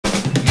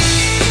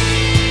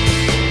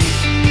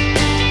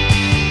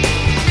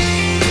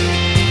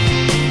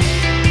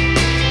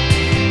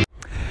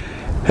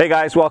Hey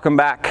guys, welcome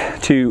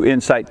back to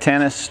Insight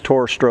Tennis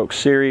Tour Stroke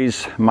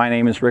Series. My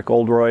name is Rick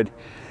Oldroyd.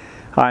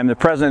 I'm the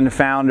president and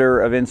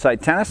founder of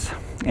Insight Tennis,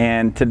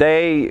 and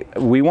today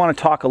we want to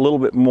talk a little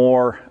bit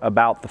more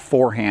about the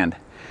forehand.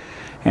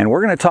 And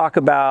we're going to talk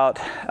about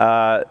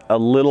a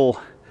little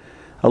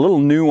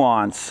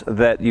nuance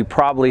that you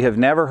probably have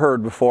never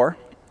heard before,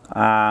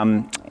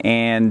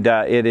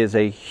 it is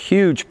a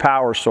huge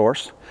power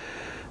source.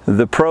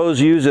 The pros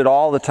use it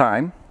all the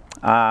time.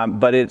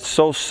 But it's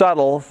so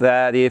subtle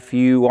that if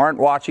you aren't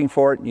watching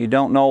for it, you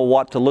don't know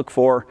what to look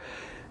for,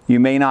 you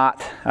may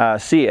not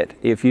see it.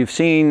 If you've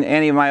seen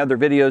any of my other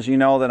videos, you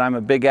know that I'm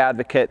a big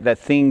advocate that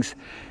things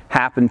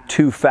happen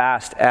too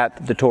fast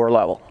at the tour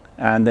level.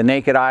 And the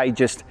naked eye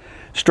just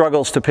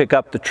struggles to pick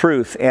up the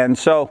truth. And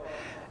so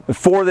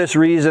for this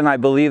reason, I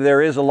believe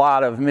there is a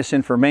lot of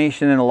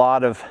misinformation and a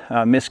lot of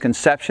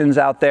misconceptions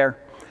out there.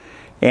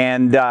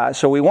 And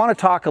so we want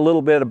to talk a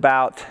little bit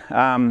about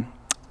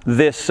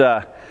this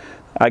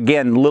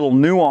again, little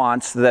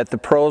nuance that the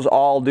pros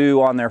all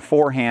do on their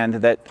forehand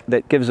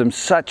that gives them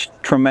such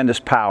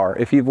tremendous power.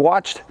 If you've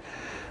watched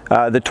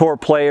the tour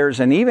players,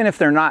 and even if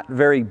they're not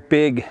very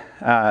big,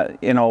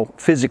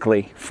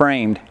 physically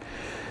framed,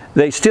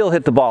 they still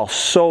hit the ball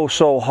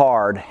so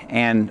hard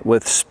and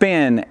with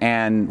spin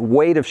and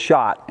weight of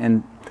shot.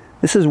 And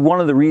this is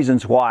one of the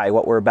reasons why,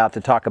 what we're about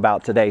to talk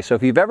about today. So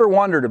if you've ever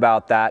wondered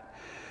about that,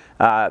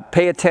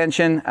 pay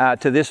attention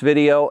to this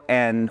video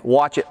and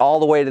watch it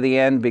all the way to the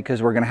end,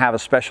 because we're going to have a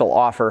special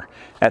offer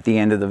at the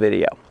end of the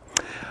video.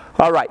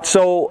 All right,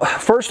 so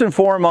first and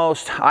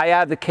foremost, I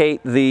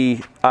advocate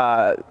the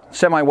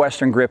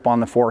semi-western grip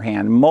on the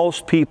forehand.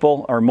 Most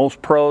people, or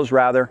most pros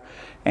rather,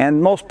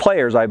 and most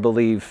players, I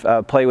believe,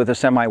 play with a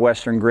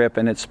semi-western grip,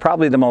 and it's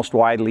probably the most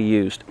widely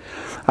used.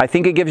 I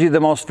think it gives you the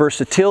most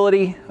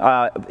versatility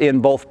in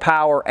both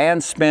power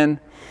and spin,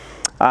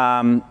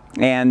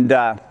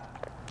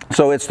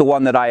 so it's the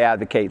one that I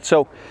advocate.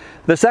 So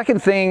the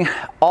second thing,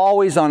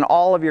 always on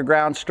all of your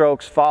ground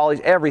strokes,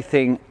 volleys,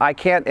 everything, I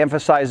can't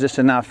emphasize this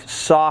enough,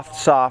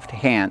 soft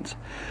hands.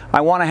 I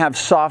want to have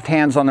soft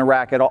hands on the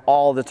racket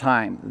all the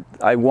time.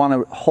 I want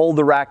to hold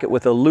the racket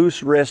with a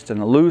loose wrist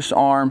and a loose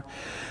arm,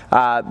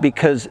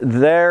 because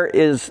there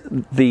is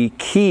the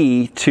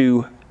key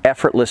to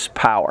effortless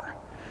power.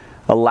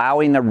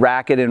 Allowing the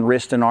racket and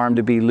wrist and arm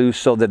to be loose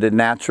so that it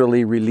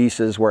naturally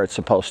releases where it's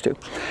supposed to.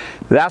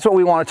 That's what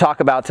we want to talk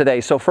about today.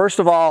 So first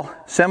of all,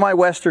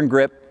 semi-western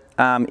grip.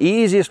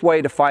 Easiest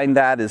way to find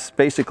that is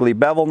basically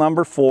bevel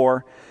number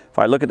 4. If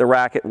I look at the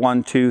racket,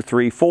 1, 2,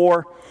 3,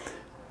 4.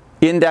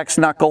 Index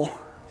knuckle,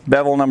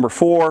 bevel number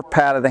 4.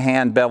 Pad of the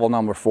hand, bevel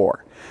number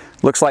 4.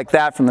 Looks like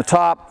that from the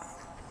top.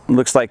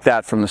 Looks like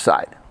that from the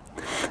side.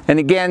 And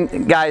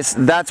again, guys,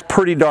 that's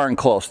pretty darn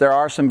close. There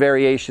are some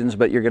variations,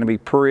 but you're going to be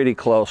pretty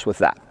close with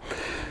that.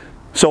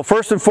 So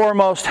first and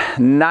foremost,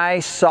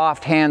 nice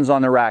soft hands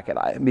on the racket.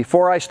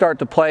 Before I start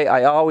to play,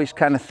 I always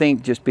kind of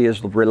think just be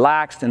as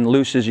relaxed and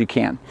loose as you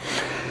can.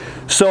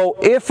 So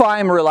if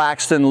I'm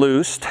relaxed and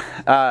loosed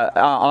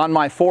on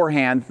my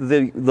forehand,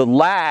 the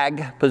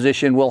lag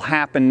position will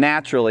happen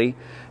naturally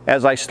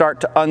as I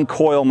start to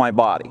uncoil my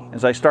body.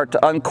 As I start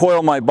to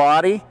uncoil my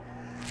body,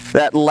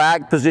 that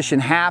lag position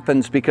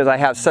happens because I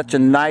have such a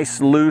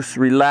nice, loose,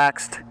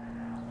 relaxed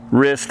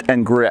wrist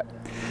and grip.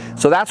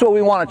 So that's what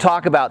we want to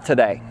talk about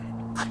today.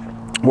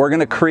 We're going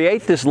to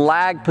create this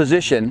lag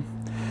position,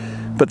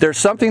 but there's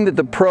something that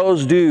the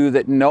pros do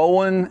that no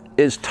one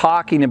is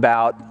talking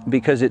about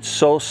because it's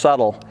so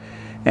subtle.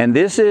 And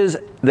this is,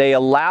 they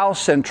allow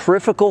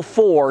centrifugal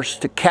force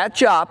to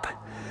catch up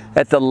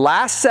at the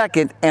last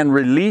second and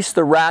release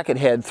the racket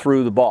head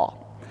through the ball.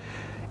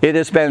 It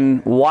has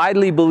been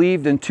widely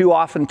believed and too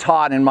often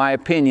taught, in my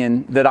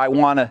opinion, that I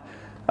want to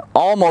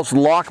almost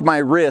lock my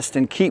wrist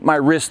and keep my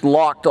wrist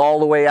locked all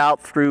the way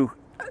out through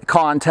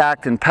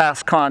contact and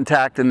past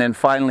contact and then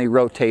finally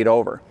rotate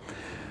over.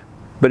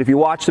 But if you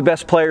watch the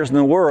best players in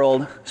the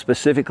world,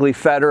 specifically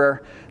Federer,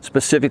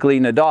 specifically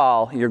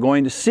Nadal, you're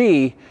going to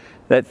see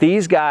that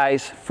these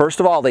guys, first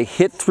of all, they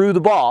hit through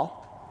the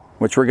ball,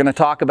 which we're going to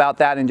talk about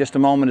that in just a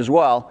moment as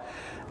well,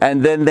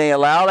 and then they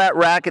allow that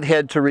racket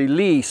head to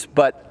release,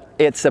 but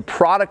it's a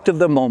product of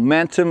the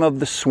momentum of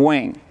the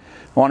swing.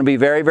 I want to be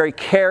very, very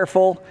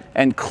careful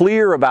and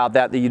clear about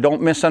that you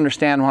don't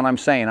misunderstand what I'm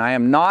saying. I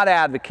am not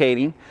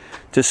advocating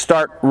to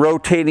start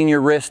rotating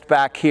your wrist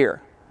back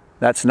here.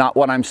 That's not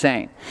what I'm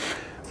saying.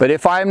 But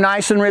if I'm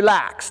nice and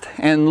relaxed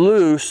and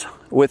loose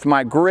with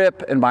my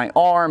grip and my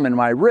arm and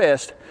my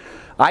wrist,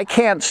 I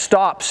can't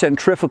stop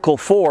centrifugal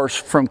force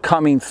from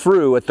coming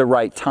through at the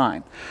right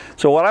time.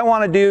 So what I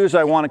want to do is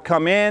I want to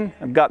come in,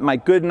 I've got my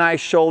good nice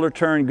shoulder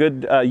turn,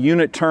 good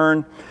unit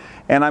turn,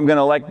 and I'm going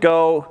to let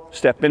go,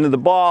 step into the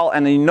ball,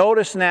 and then you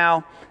notice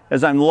now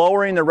as I'm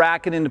lowering the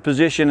racket into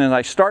position and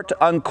I start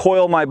to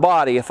uncoil my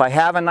body, if I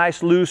have a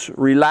nice loose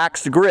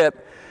relaxed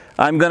grip,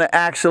 I'm going to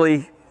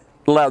actually,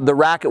 the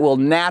racket will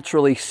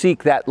naturally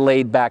seek that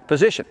laid back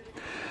position.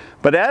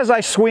 But as I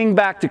swing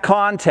back to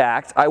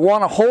contact, I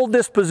want to hold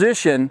this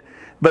position,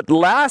 but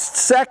last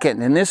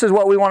second, and this is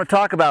what we want to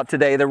talk about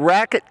today, the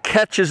racket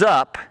catches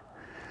up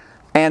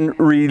and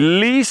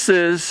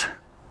releases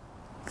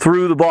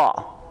through the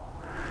ball.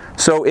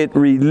 So it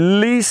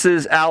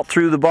releases out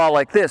through the ball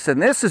like this.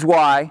 And this is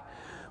why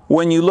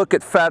when you look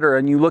at Federer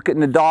and you look at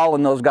Nadal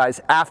and those guys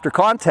after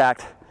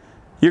contact,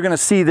 you're going to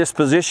see this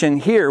position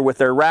here with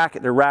their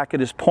racket. Their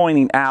racket is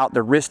pointing out,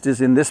 their wrist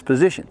is in this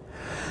position.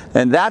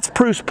 And that's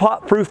proof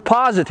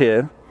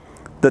positive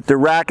that the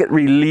racket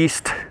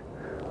released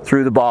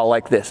through the ball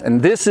like this.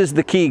 And this is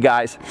the key,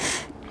 guys.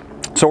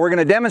 So we're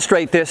going to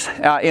demonstrate this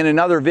in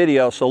another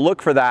video, so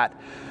look for that.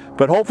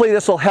 But hopefully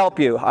this will help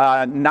you.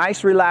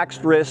 Nice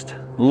relaxed wrist,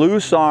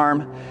 loose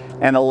arm,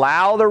 and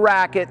allow the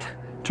racket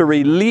to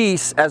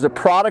release as a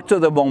product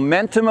of the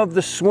momentum of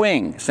the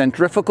swing.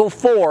 Centrifugal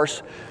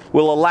force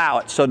will allow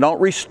it, so don't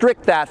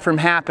restrict that from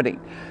happening.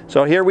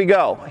 So here we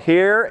go,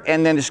 here,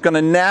 and then it's going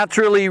to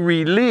naturally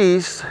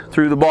release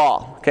through the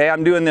ball. Okay,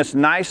 I'm doing this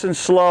nice and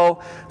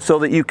slow so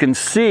that you can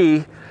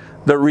see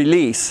the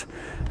release.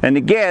 And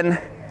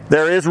again,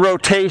 there is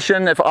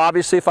rotation,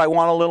 obviously if I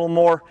want a little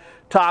more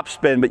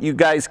topspin, but you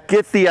guys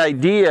get the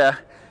idea,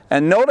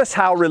 and notice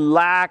how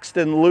relaxed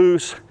and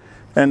loose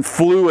and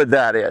fluid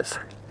that is.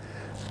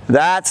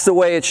 That's the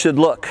way it should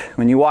look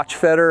when you watch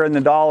Federer and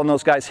Nadal and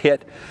those guys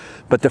hit.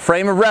 But the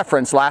frame of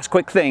reference, last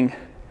quick thing,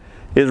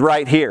 is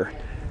right here.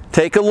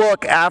 Take a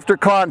look after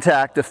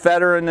contact of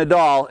Federer and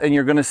Nadal, and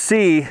you're going to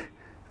see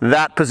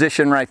that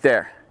position right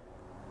there.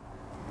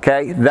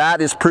 Okay, that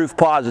is proof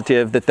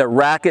positive that the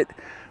racket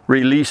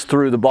released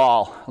through the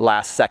ball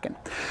last second.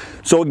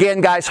 So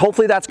again, guys,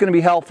 hopefully that's going to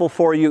be helpful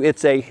for you.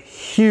 It's a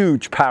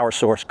huge power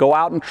source. Go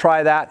out and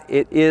try that.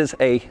 It is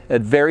a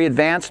very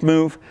advanced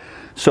move,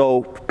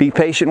 so be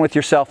patient with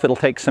yourself. It'll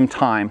take some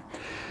time.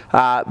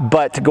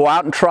 But to go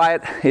out and try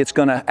it, it's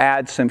going to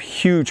add some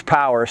huge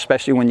power,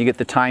 especially when you get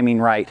the timing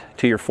right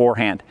to your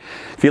forehand.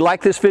 If you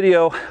like this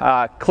video,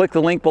 click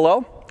the link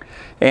below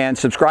and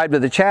subscribe to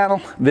the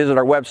channel. Visit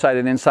our website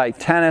at Insight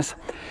Tennis.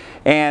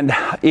 And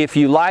if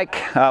you like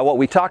what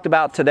we talked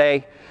about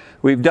today,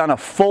 we've done a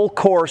full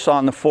course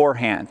on the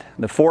forehand,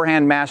 the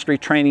Forehand Mastery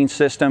Training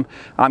System.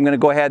 I'm going to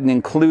go ahead and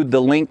include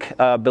the link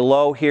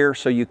below here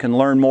so you can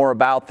learn more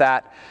about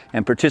that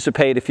and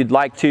participate if you'd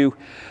like to.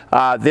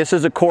 This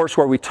is a course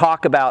where we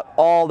talk about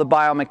all the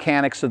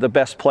biomechanics of the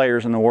best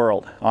players in the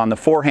world on the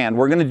forehand.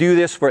 We're going to do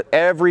this for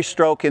every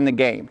stroke in the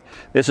game.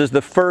 This is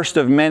the first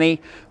of many.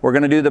 We're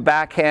going to do the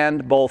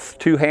backhand, both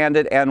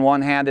two-handed and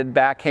one-handed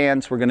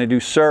backhands. We're going to do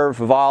serve,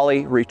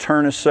 volley,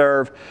 return of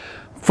serve,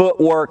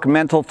 footwork,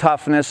 mental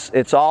toughness.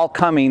 It's all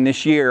coming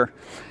this year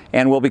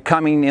and will be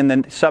coming in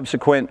the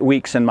subsequent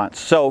weeks and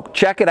months. So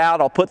check it out.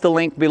 I'll put the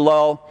link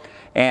below.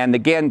 And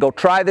again, go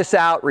try this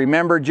out.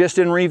 Remember, just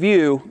in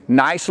review,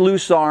 nice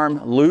loose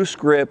arm, loose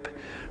grip,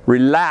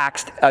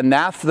 relaxed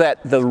enough that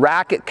the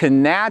racket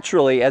can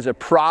naturally, as a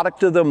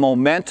product of the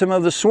momentum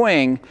of the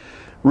swing,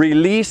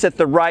 release at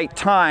the right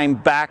time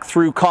back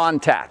through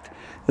contact.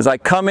 As I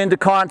come into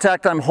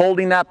contact, I'm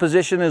holding that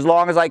position as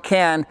long as I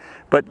can,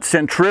 but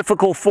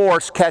centrifugal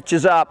force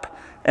catches up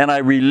and I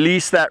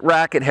release that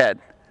racket head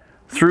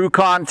through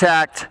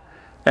contact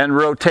and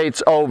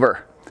rotates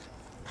over.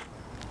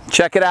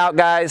 Check it out,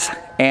 guys,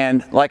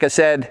 and like I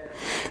said,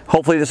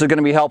 hopefully this is going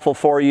to be helpful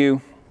for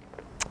you.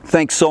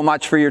 Thanks so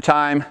much for your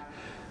time.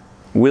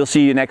 We'll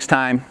see you next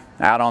time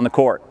out on the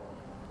court.